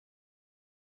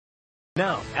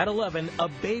Now, at 11, a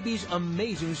baby's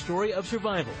amazing story of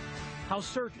survival. How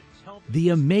surgeons help. The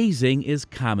amazing is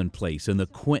commonplace in the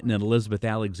Quentin and Elizabeth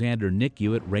Alexander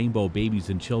NICU at Rainbow Babies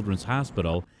and Children's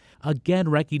Hospital, again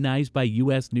recognized by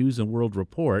U.S. News and World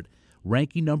Report,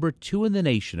 ranking number 2 in the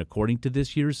nation according to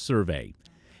this year's survey.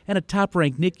 And a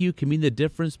top-ranked NICU can mean the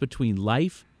difference between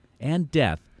life and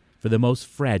death for the most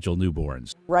fragile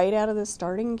newborns. Right out of the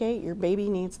starting gate, your baby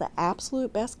needs the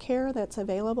absolute best care that's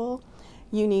available.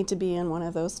 You need to be in one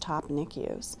of those top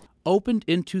NICUs. Opened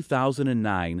in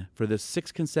 2009, for the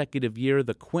 6th consecutive year,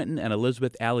 the Quentin and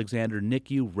Elizabeth Alexander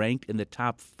NICU ranked in the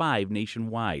top 5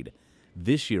 nationwide,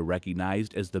 this year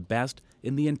recognized as the best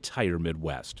in the entire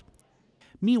Midwest.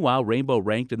 Meanwhile, Rainbow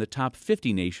ranked in the top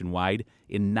 50 nationwide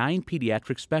in 9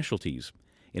 pediatric specialties.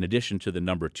 In addition to the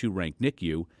number 2 ranked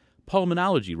NICU,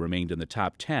 pulmonology remained in the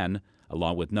top 10,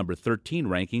 along with number 13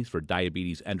 rankings for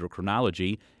diabetes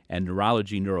endocrinology and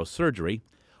neurology neurosurgery.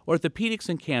 Orthopedics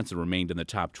and cancer remained in the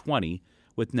top 20,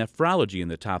 with nephrology in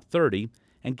the top 30,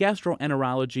 and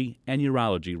gastroenterology and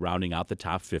urology rounding out the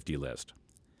top 50 list.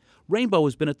 Rainbow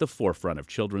has been at the forefront of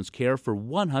children's care for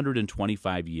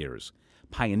 125 years,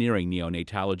 pioneering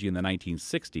neonatology in the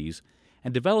 1960s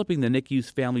and developing the NICU's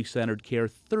family-centered care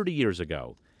 30 years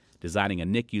ago, designing a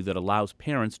NICU that allows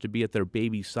parents to be at their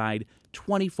baby's side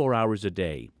 24 hours a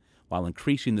day, while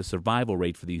increasing the survival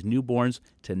rate for these newborns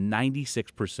to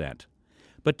 96%.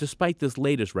 But despite this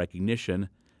latest recognition,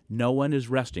 no one is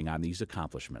resting on these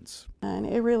accomplishments. And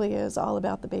it really is all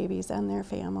about the babies and their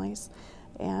families,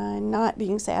 and not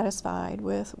being satisfied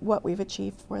with what we've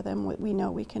achieved for them. We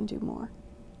know we can do more.